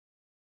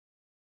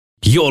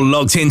You're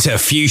logged into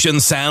Fusion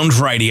Sound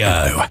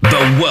Radio,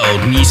 the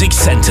World Music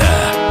Center.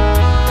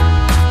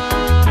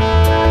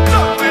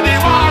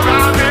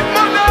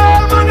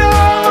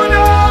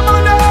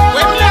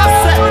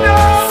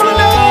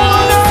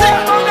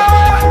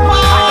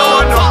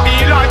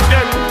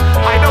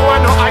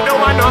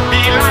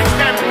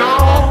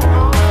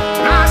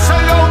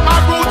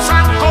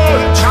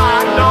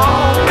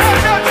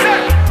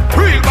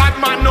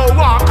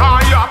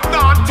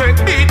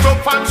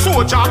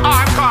 Soldier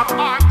and cop,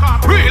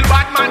 real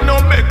bad man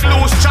no make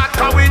loose chat,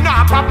 cause we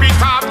not pop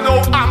it up,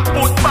 no and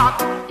put back.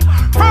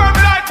 Firm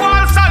like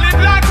wall, solid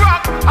like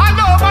rock, all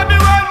over the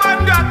world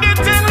man got the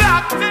thing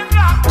locked.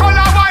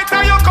 Color white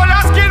and your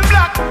color skin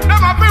black,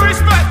 them have to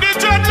respect the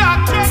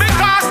dreadlock,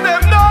 because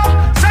them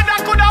know, said I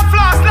could have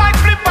floss like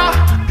flipper.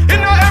 You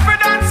know every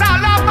dance all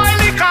up by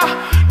liquor,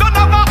 don't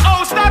have a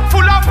house that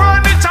full of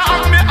furniture,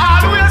 and me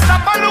always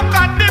stop and look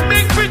at the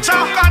big picture,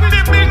 at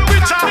the big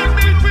picture,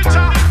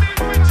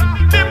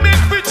 the big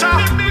picture.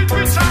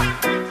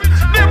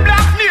 The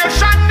black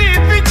nation need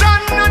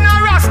vision, and a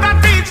Rasta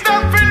teach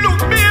them to look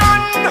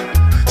beyond.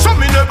 So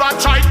me never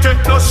try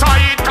take no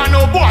side, cause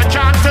no boy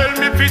can't tell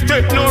me fi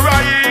take no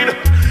ride.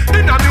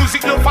 In a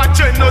music no for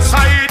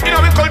genocide, in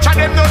a we culture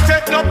them no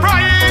take no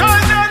pride.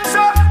 Tell them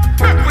so,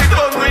 make we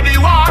done with the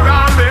war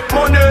and make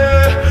money.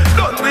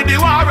 Done with the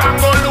war and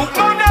go look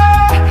money.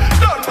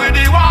 Done with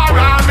the war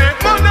and make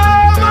money,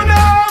 money,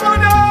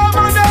 money,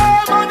 money,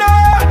 money.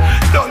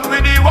 Done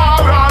with the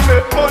war and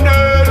make money.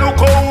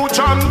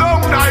 Jam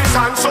down nice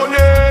and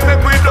sunny. Make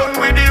we done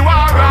with the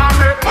war and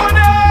make money,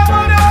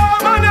 money,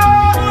 money,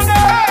 money.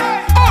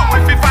 Oh,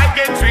 if we fight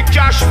against we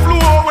cash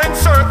flow when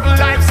certain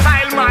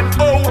lifestyle man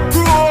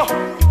outgrow.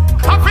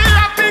 I feel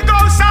like big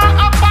house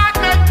and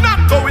apartment,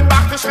 not going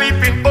back to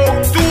sleeping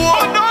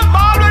outdoor. Don't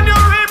ball when you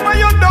reap and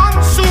you done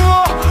so.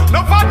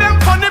 No for them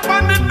funny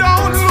on the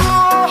down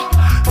low.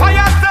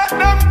 Fire take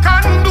them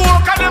can do,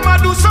 cause them a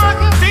do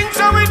certain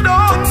things that we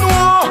don't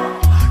know.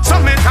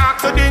 So me talk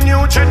to the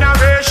new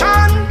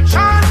generation,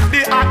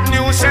 the hot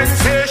new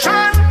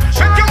sensation.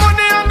 Make your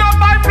money and go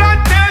buy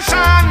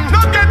plantation.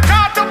 No get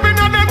caught up in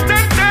them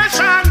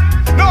temptation.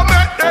 No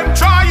make them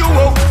try you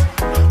out.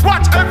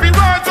 Watch every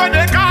word when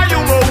they call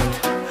you out.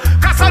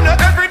 Cause I know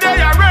every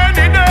day a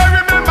rainy day.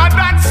 Remember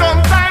that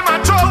sometime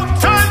I drought.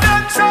 Tell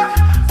them so,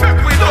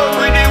 make we done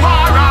with the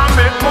war and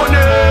make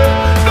money.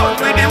 Done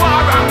with the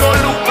war and go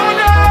look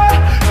money.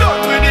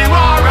 Done with the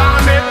war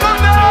and make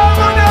money,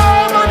 money,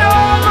 money,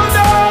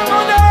 money,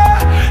 money.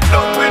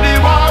 Done with the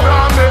war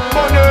and make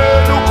money.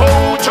 Look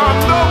how jam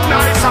down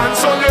nice and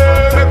sunny.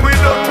 Make we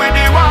done with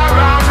the war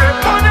and make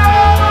money,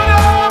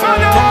 money,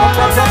 money.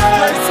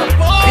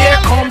 There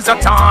comes a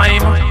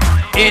time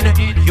in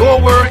your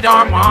world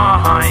or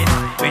mine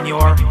when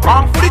you're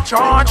wrongfully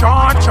charged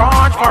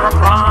for a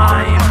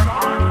crime.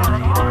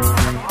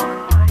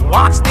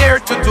 What's there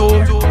to do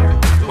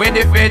when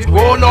the feds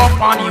roll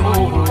up on you?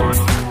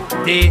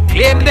 They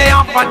claim they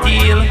have a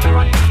deal,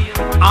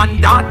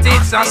 and that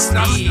it's a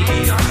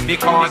steal,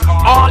 because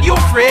all your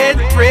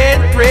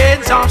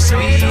friends are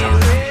sweet.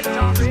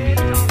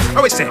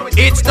 Oh, we say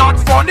it's not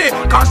funny,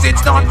 cause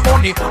it's not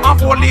funny. I'm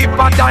full heap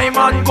of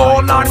diamond,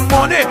 gold and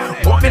money,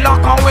 but me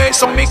lock away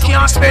so me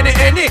can't spend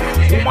any.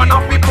 Woman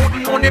have me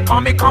putting money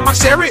on me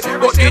commissary,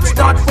 but it's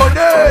not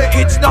funny,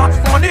 it's not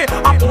funny.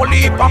 I'm full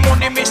heap of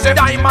money, me say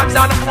diamonds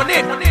and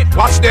money.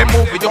 Watch them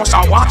movie, just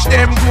a watch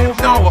them move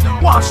now.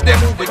 Watch them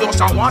movie,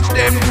 just a watch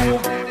them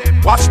move.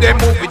 Watch them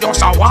movie,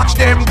 just a watch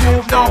them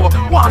move now.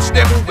 Watch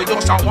them movie,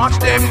 just a watch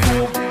them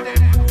move.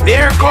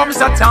 There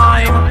comes a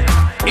time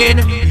in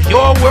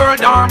your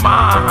world or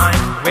mine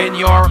when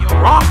you're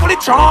wrongfully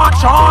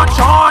charged for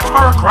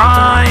a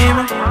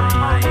crime.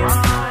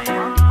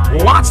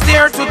 What's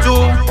there to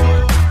do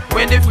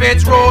when the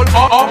feds roll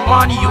up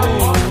on you?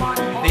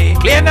 They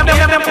claim them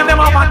have a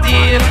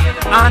deal,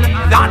 and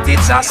that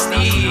it's a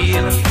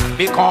steal,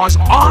 because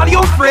all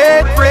your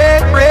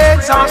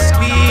friends are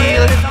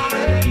spilled.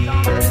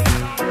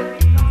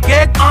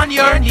 Get on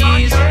your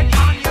knees,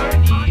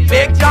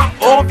 beg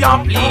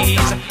Jehovah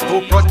please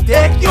to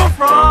protect you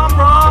from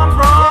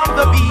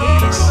the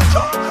beast.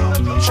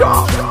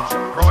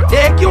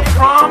 Protect you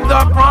from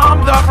the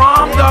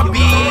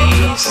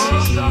beast.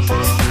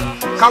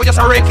 Cause we just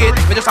a wreck it,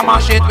 we just a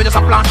mash it, we just a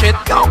planch it.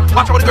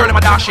 Watch out the girl in my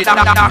dash it,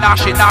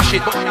 dash it. Dash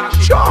it.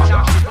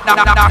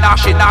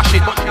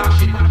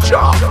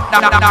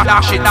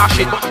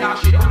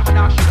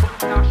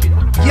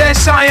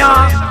 Yes I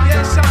am.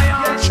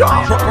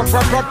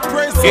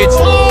 It's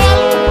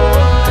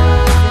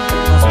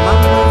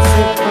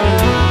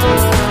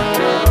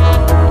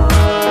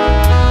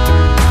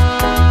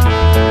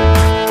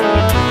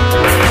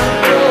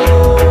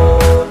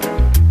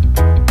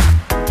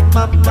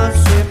Mama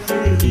said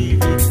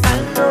leave it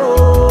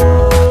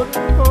alone.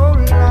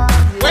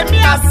 When me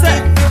I say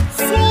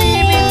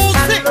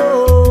leave it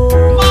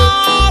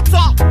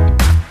alone.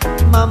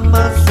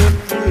 Mama said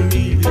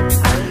leave it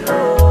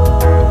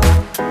alone.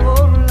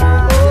 Oh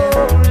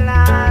Lord,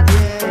 yeah.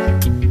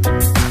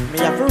 Me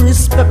have to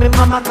respect me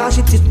mama cause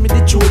she teach me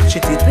the truth. She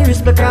teach me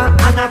respect her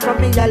and I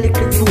from me a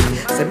little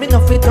youth. Say me no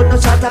fit on no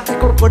shot at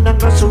kick up gun and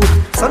go shoot.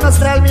 So no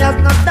style me has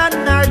not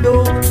done nor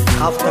do.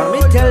 After me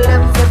tell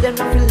them say them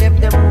no feel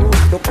left them root.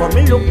 Look how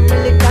me look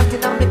militant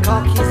in a me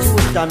khaki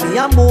suit. And me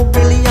a move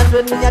billions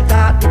when me a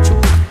talk the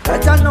truth.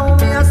 But I know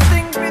me a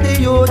sing with the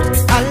youth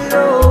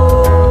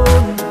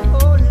alone.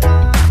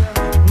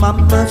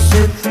 Mama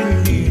said we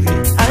leave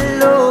it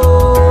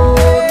alone.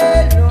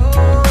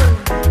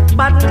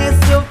 Badness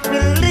you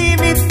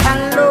believe it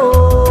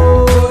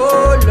alone.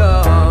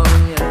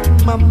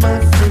 Mama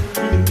said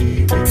we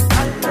leave it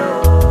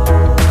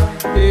alone.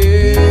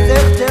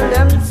 They tell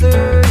them so.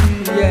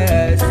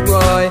 Yes,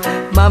 boy.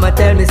 Mama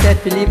tell me said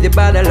we leave the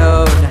bad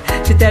alone.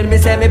 She tell me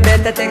say me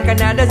better take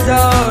another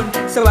zone.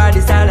 So I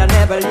decide I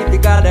never leave the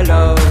God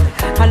alone.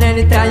 And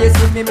anytime you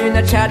see me, me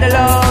not chat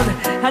alone.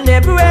 And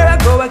everywhere I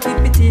go, I keep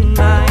it in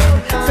mind.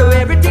 So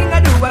everything I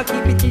do, I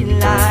keep it in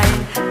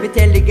line. Me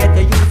tell the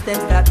ghetto youth them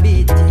start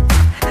beat it.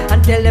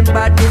 And tell them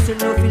badness you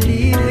know fi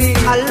leave it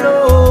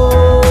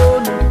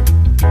alone.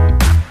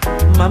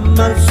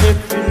 Mama said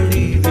we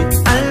leave it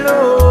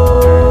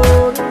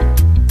alone.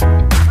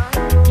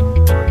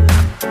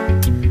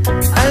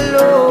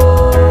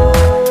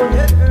 Alone.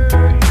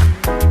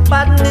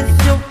 Badness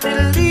you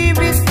believe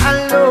it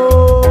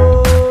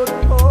alone.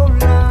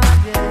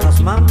 Cause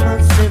mama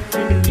said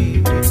we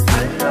leave it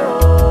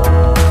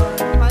alone.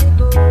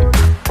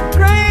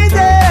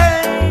 Crazy.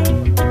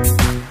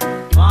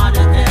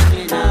 Father, tell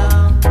me now,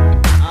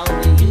 how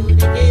the youth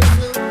get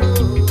so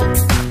good?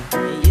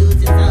 The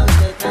youth is out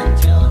of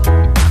control.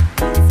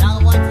 Yes, I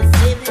want to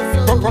see this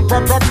soul.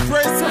 All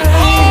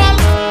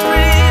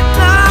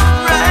freedom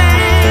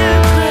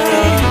reign.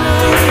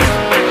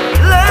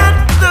 Let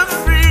the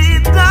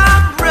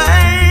freedom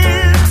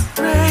reign.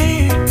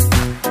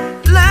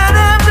 Let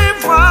every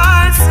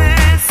voice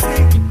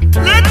sing.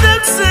 Let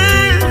them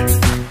sing.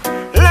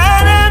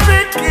 Let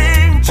every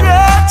king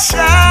judge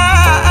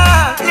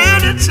shine.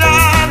 Let it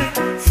shine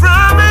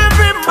from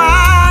every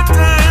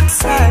mountain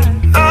side.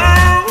 Oh,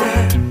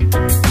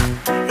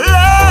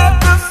 let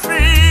the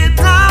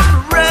freedom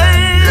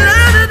reign.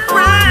 Let it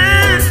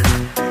rain.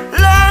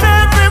 Let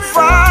every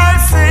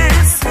voice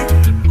sing.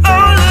 Oh,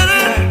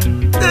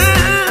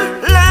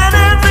 let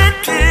every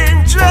king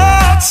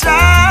judge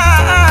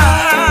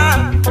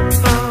shine.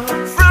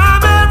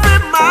 From every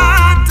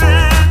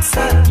mountain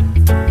side.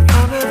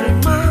 From every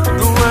mountain.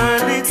 The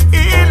world needs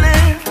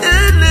healing.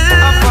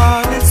 Of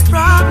all its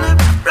problem.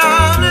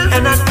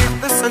 And I think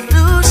the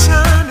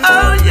solution.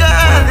 Oh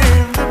yeah.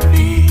 In the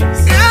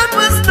peace. It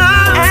was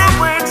now. And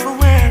word for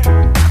word.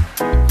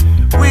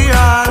 We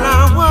all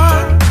are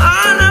one.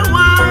 All are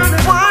one.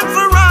 One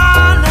for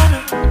all.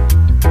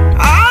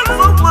 All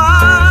for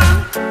one.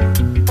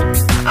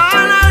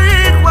 All are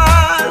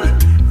equal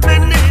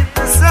beneath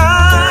the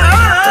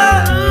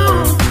sun.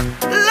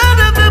 Let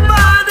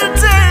everybody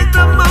take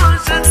the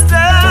motion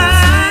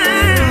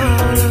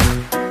stand.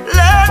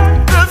 Let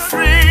the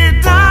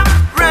freedom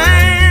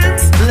reign.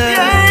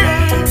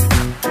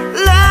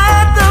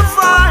 Let the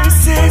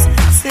voices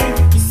sing.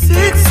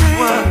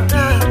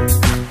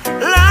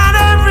 Let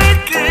every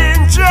king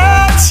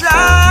judge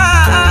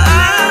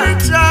shine.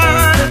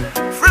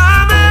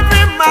 From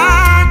every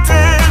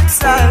mountain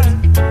side.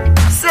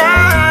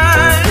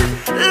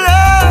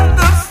 Let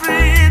the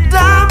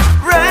freedom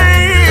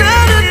reign.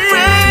 Let it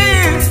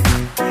rain.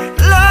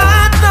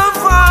 Let the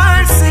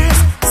voices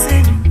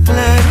sing.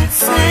 Let it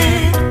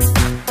sing.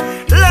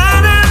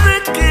 Let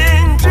every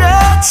king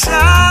judge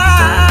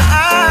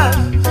shine.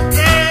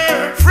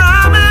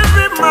 From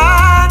every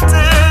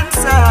mountain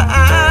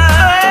side.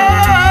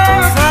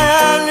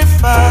 Finally,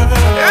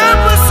 Father,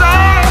 help us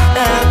all.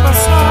 Help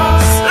us all.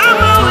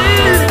 Some are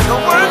weak, the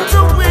ones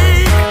are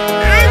weak.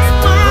 It's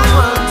the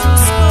ones who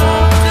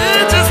small.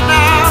 Teach us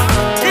now,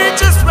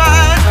 teach us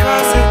right,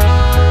 'cause it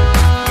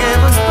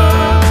gave us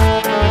birth.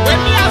 When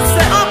we are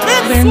set up,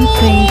 Been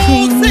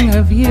thinking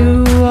of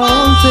you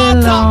all day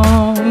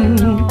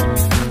long.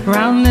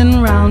 Round and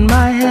round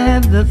my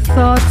head, the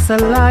thoughts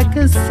are like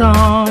a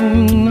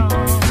song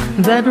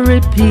that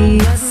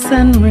repeats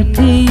and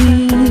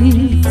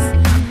repeats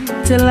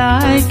till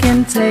I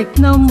can take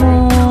no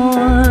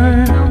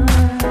more.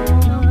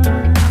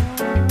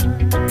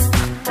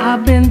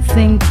 I've been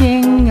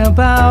thinking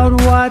about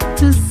what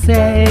to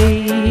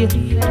say,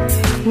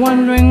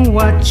 wondering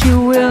what you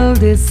will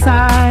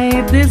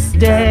decide this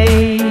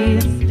day.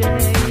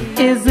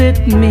 Is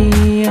it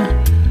me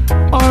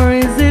or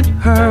is it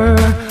her?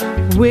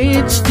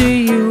 Which do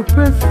you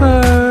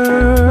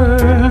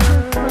prefer?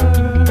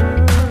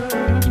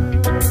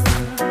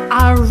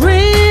 I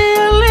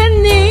really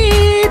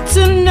need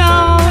to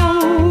know.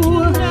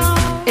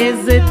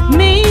 Is it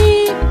me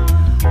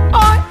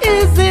or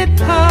is it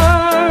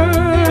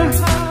her?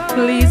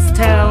 Please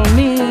tell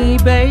me,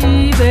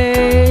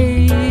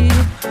 baby,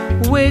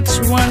 which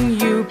one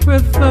you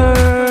prefer.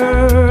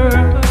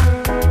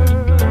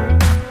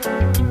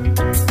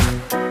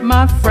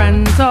 My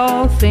friends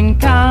all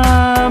think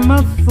I'm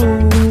a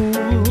fool.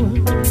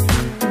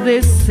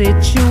 This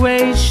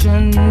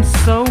situation's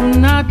so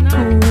not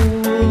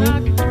cool.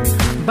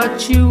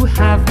 But you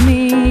have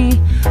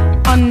me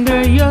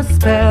under your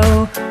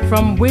spell,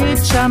 from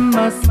which I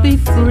must be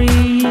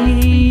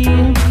free.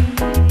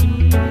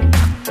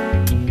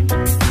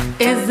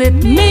 Is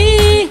it me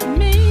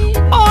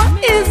or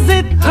is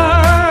it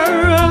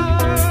her?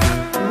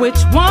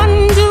 Which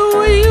one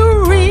do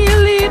you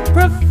really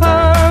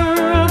prefer?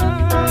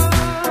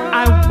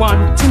 I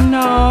want to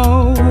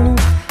know,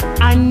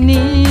 I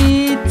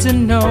need to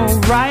know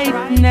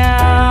right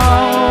now.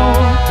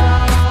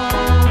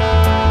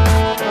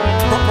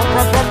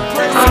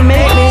 I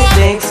make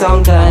mistakes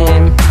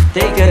sometime.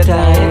 Take your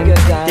time,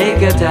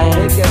 take your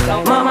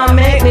time. Mama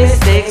make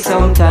mistakes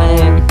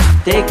sometime.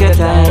 Take your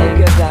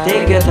time,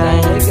 take your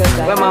time.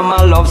 When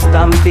mama love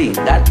stamping,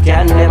 that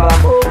can never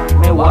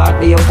move. Me walk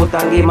be your foot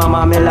and give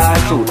mama me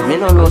last shoot. Me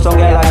no know some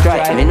girl I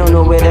try, me no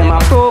know where them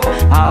approve.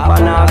 Half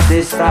and half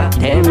sister,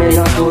 tell me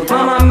no truth.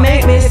 Mama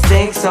make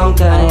mistakes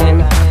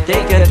sometime.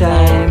 Take your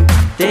time,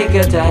 take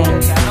your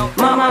time.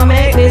 Mama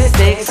make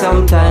mistakes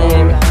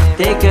sometime.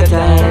 Take your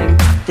time.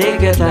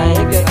 Take your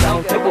time, you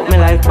put me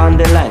life on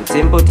the line.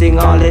 Simple thing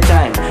all the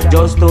time,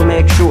 just to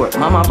make sure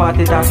mama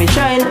party that fi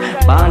shine.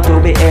 Born to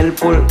be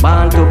helpful,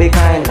 born to be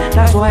kind.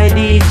 That's why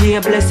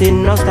DJ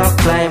blessing no stop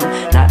climb.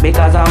 Not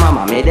because of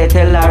mama, me they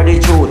tell her the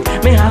truth.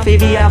 Me have to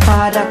be a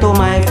father to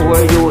my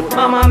 4 youth.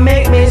 Mama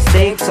make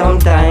mistakes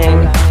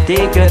sometime.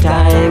 Take your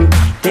time,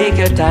 take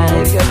your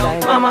time.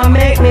 Mama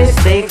make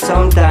mistakes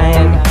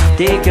sometime.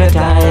 Take your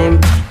time,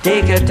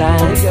 take your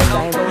time.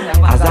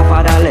 As a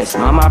fatherless,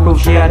 mama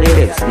prove she had the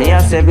best. Me a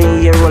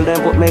 7-year-old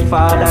and put me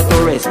father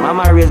to rest.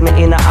 Mama raised me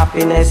in a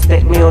happiness,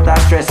 take me out of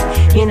stress.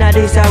 In a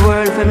this a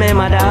world for me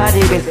mother had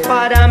the best.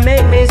 Father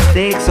make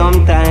mistakes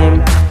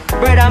sometime.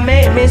 Brother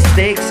make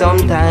mistakes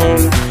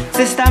sometime.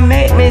 Sister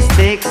make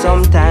mistakes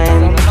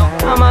sometime.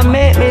 Mama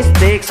make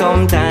mistakes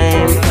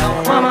sometime.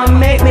 Mama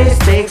make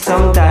mistakes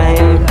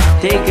sometime.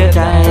 Take your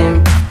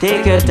time,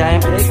 take your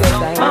time.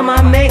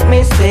 Mama make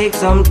mistakes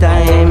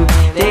sometime.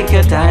 Take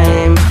your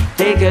time,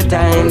 take your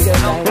time.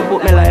 Me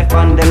put my life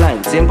on the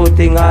line. Simple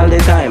thing all the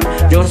time,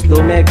 just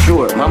to make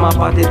sure mama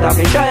party top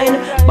shine.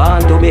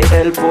 Born to be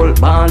helpful,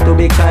 born to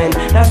be kind.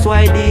 That's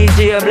why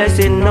DJ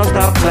blessing no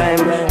stop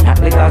climb. Not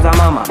because of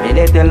mama, me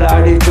they tell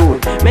her the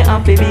truth. Me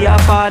have to be a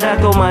father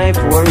to my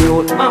 4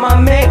 youth.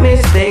 Mama make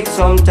mistakes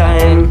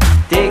sometime.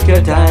 Take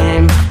your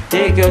time,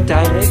 take your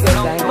time.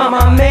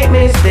 Mama make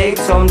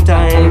mistakes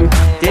sometime.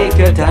 Take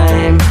your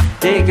time,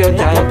 take your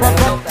time.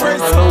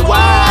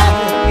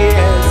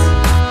 Yes.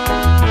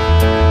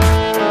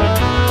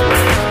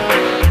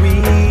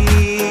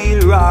 Real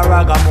raw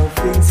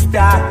ragamuffin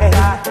style.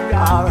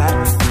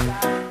 Alright.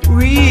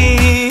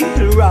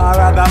 Real raw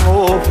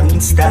ragamuffin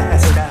style.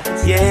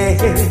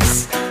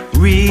 Yes.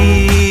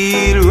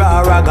 Real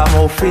raw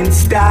ragamuffin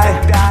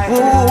style.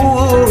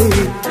 Ooh.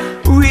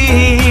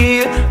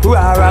 Real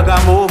raw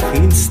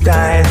ragamuffin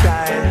style.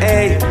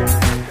 Hey.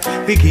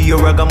 Picky your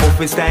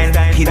ragamuffin style,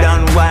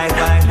 hidden wide.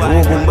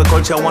 No Boomba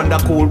culture, wonder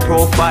cool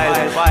profile.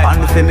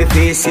 On for me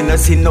face, you no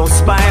see no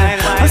spine.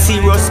 I see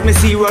rust, me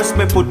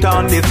put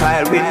on the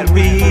file with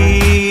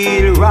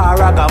real raw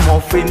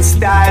ragamuffin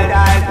style.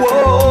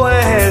 Whoa,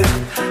 well,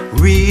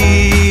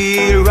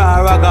 real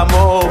raw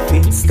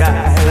ragamuffin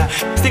style.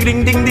 Stick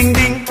ding ding ding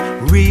ding.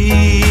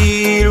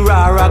 Real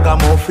raw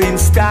ragamuffin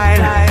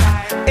style.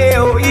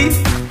 AOE.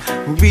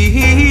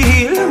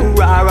 Real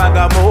raw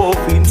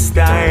ragamuffin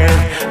style.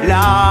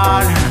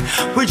 Lord,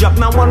 we drop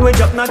now 1, we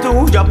drop now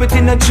 2, drop it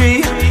in a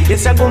 3.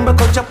 Yes, I gonna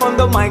catch up on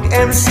the mic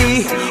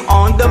MC.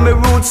 Under my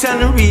roots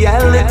and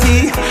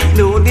reality.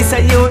 No, this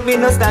a youth, me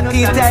no stack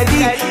it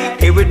tidy.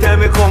 Every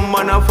time I come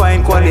on, I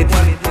find quality.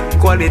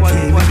 Quality,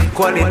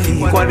 quality,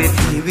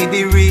 quality. With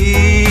the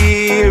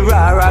real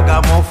raw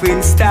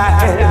ragamuffin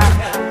style.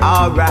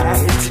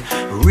 Alright,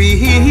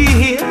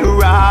 real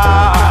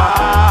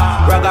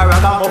raw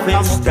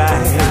ragamuffin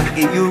style.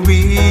 Give you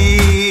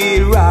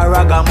real raw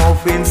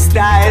ragamuffin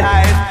style.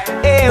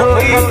 Hey, oh,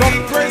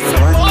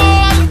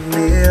 1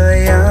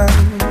 million.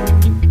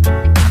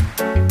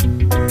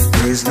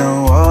 There's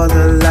no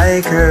other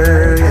like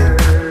her, yeah.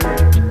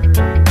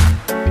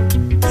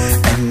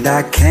 And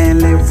I can't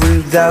live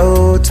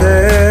without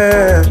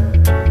her.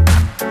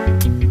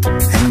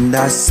 And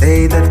I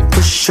say that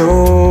for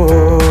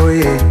sure,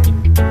 yeah.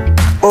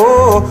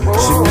 Oh,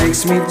 she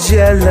makes me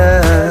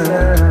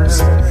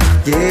jealous,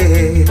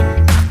 yeah.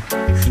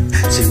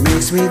 She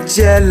makes me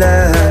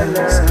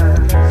jealous.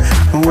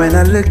 When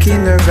I look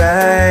in her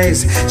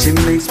eyes, she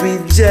makes me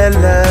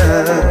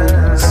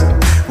jealous.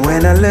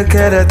 When I look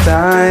at her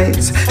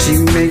thighs, she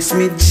makes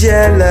me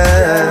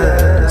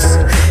jealous.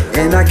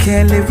 And I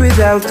can't live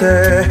without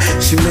her,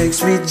 she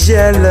makes me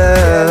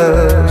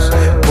jealous.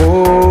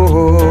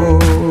 Oh,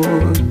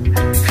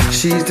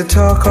 she's the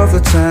talk of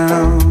the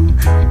town.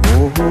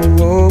 Oh,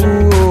 oh,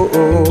 oh,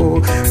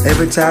 oh.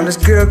 Every time this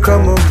girl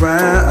come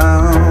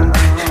around,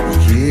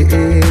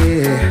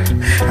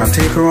 yeah, I'll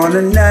take her on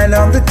a night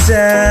on the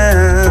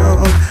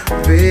town,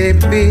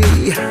 baby.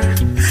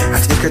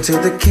 I'll take her to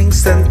the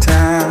Kingston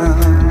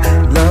town,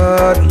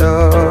 Lord,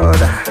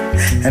 Lord.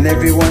 And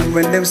everyone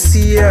when them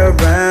see her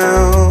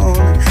around,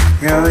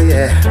 oh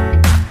yeah,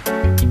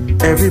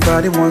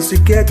 Everybody wants to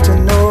get to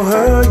know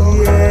her,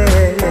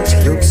 yeah. She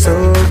looks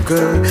so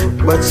good,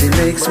 but she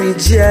makes me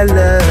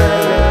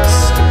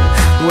jealous.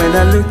 When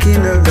I look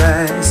in her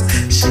eyes,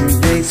 she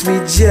makes me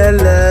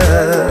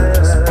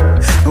jealous.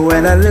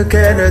 When I look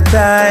at her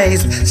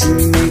thighs, she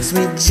makes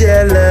me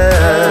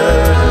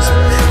jealous.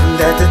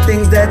 That the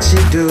things that she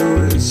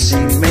do, she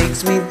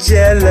makes me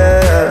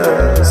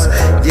jealous.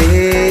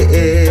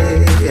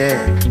 Yeah.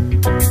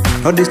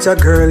 Oh, this a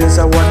girl is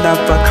a one of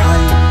a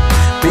kind.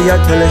 Me a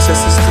tell her she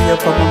stay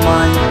up on my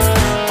mind.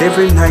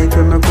 Every night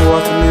when me go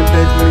off in my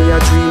bed, me a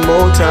dream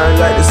about her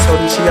like the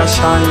sun she a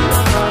shine.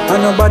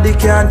 And nobody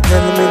can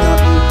tell me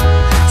nothing.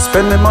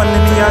 Spend me money,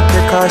 me a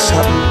take her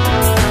shopping.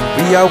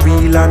 We a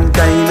wheel and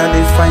dine at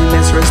the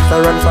finest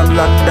restaurant from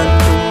London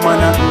to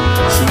Manhattan.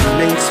 She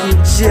makes me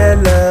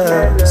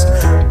jealous.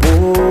 Oh,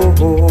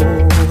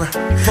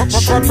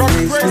 she makes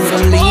me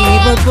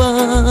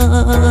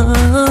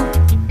unbelievable.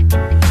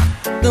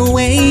 The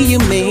way you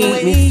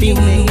make me feel.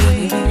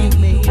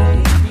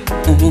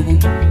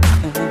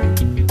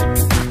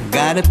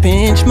 Gotta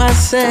pinch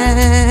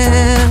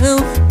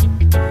myself.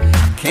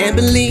 Can't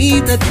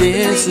believe that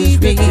this is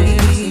real.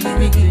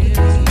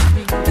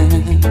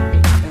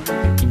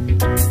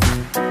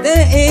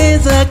 There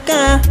is a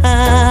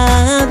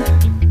God.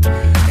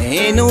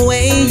 Ain't no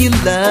way you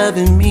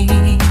loving me.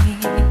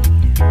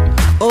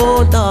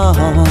 Oh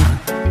Lord,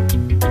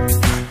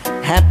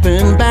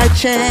 happened by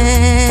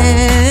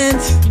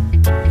chance.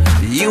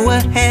 You were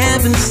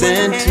heaven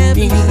sent to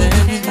me.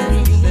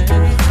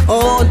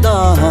 Oh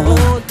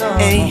Lord,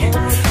 hey.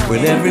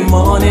 With every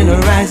morning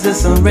arise, the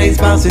sun rays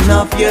bouncing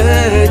off your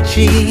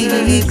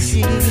cheeks.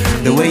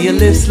 The way your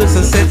lips look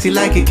so sexy,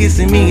 like you're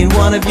kissing me in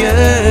one of your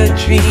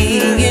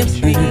dreams.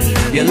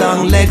 Your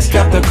long legs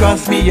strapped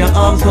across me, your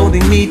arms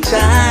holding me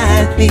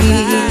tightly.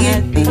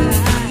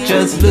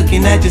 Just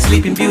looking at your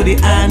sleeping beauty,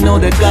 I know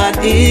that God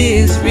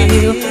is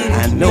real.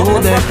 I know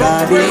that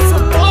God is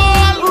real.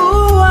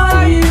 Who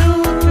are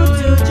you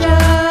to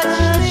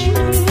judge me?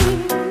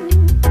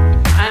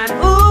 And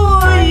who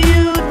are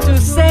you to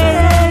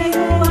say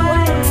who I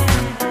am?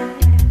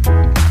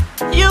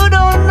 You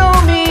don't know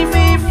me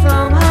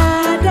from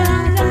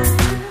Adam,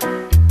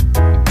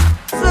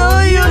 so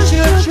you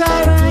should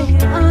try to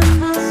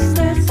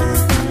understand.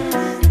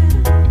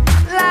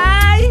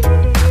 Life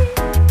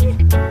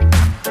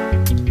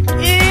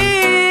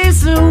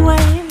is a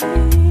way,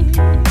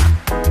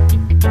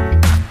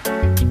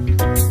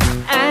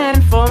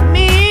 and for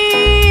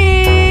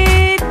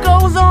me it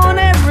goes on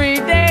every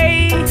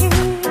day.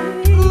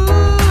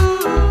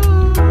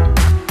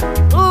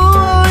 Who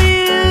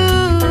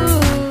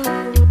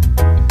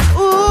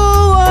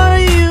are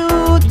you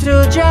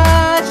to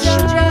judge?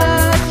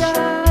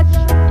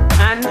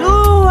 And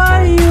who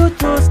are you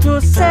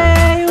to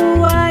say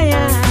who I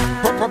am?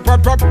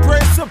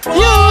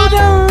 You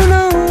don't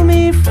know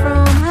me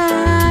from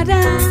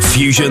Adam.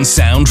 Fusion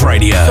Sound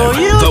Radio, So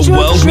you the should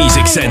World try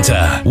Music it.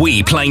 Center.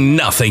 We play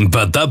nothing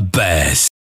but the best.